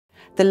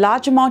the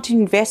large amount of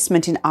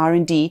investment in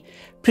R&D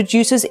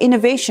produces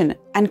innovation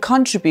and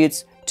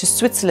contributes to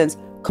Switzerland's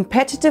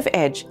competitive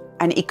edge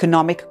and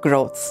economic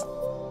growth.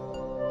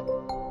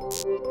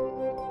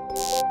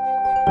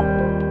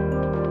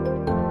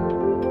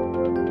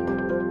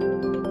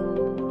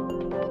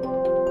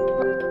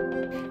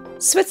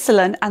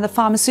 Switzerland and the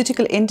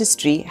pharmaceutical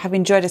industry have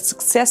enjoyed a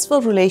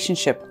successful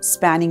relationship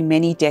spanning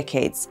many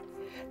decades.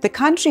 The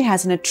country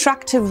has an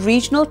attractive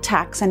regional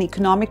tax and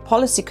economic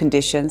policy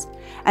conditions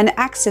and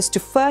access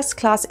to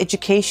first-class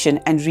education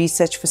and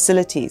research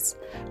facilities,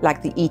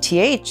 like the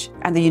ETH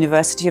and the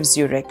University of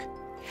Zurich.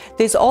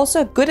 There's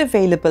also a good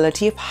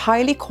availability of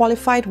highly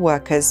qualified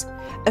workers,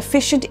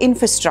 efficient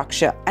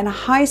infrastructure, and a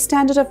high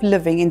standard of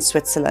living in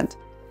Switzerland.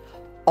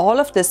 All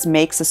of this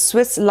makes the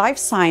Swiss life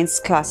science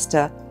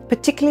cluster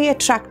particularly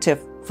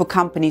attractive for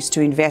companies to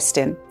invest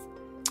in.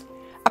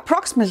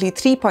 Approximately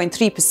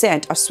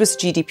 3.3% of Swiss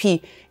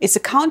GDP is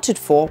accounted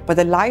for by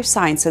the life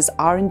sciences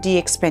R&D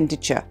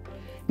expenditure,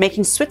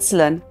 making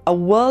Switzerland a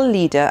world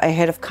leader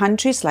ahead of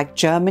countries like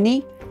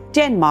Germany,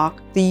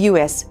 Denmark, the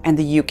US, and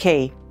the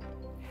UK.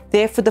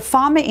 Therefore, the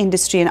pharma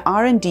industry and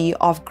R&D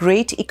are of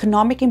great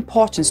economic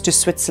importance to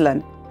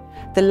Switzerland.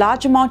 The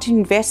large amount of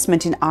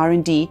investment in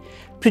R&D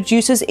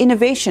produces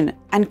innovation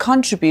and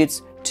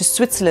contributes to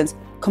Switzerland's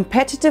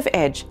competitive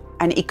edge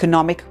and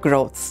economic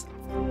growth.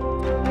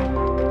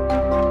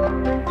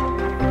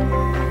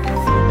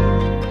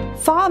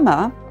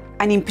 Pharma,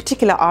 and in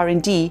particular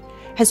R&D,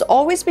 has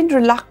always been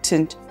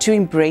reluctant to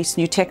embrace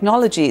new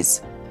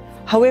technologies.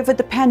 However,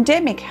 the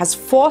pandemic has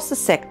forced the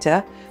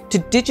sector to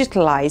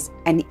digitalize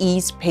and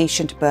ease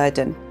patient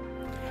burden.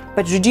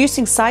 But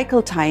reducing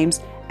cycle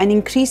times and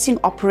increasing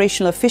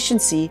operational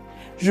efficiency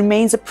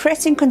remains a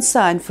pressing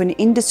concern for an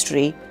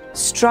industry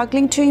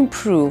struggling to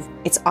improve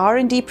its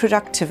R&D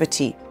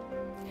productivity.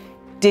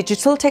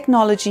 Digital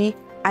technology,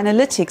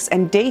 analytics,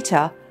 and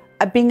data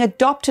are being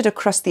adopted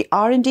across the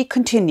R&D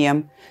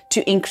continuum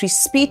to increase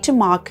speed to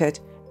market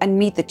and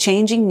meet the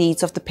changing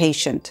needs of the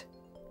patient.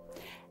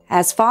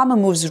 As pharma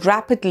moves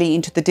rapidly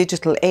into the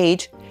digital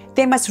age,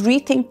 they must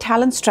rethink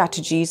talent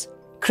strategies,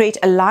 create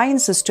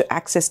alliances to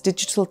access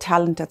digital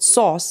talent at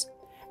source,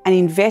 and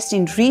invest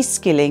in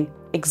reskilling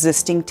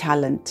existing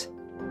talent.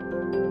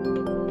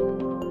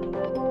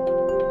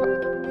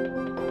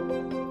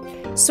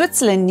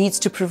 Switzerland needs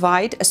to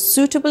provide a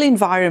suitable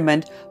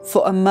environment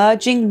for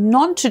emerging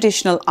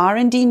non-traditional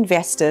R&D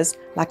investors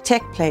like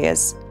tech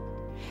players.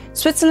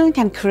 Switzerland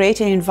can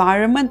create an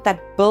environment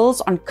that builds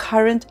on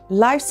current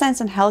life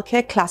science and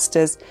healthcare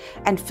clusters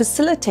and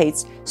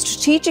facilitates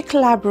strategic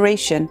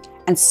collaboration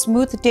and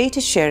smooth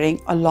data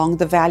sharing along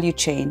the value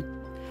chain.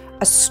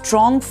 A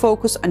strong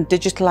focus on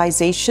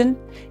digitalization,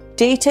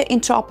 data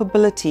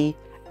interoperability,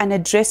 and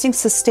addressing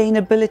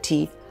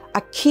sustainability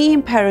are key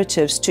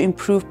imperatives to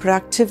improve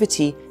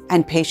productivity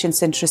and patient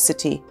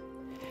centricity.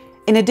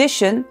 In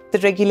addition, the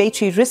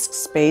regulatory risk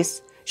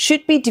space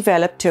should be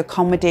developed to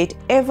accommodate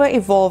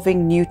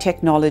ever-evolving new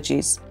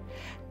technologies.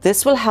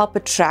 This will help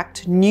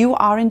attract new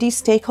R&D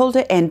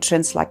stakeholder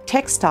entrants like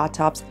tech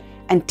startups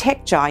and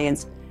tech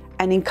giants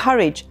and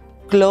encourage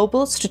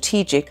global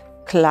strategic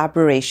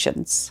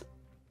collaborations.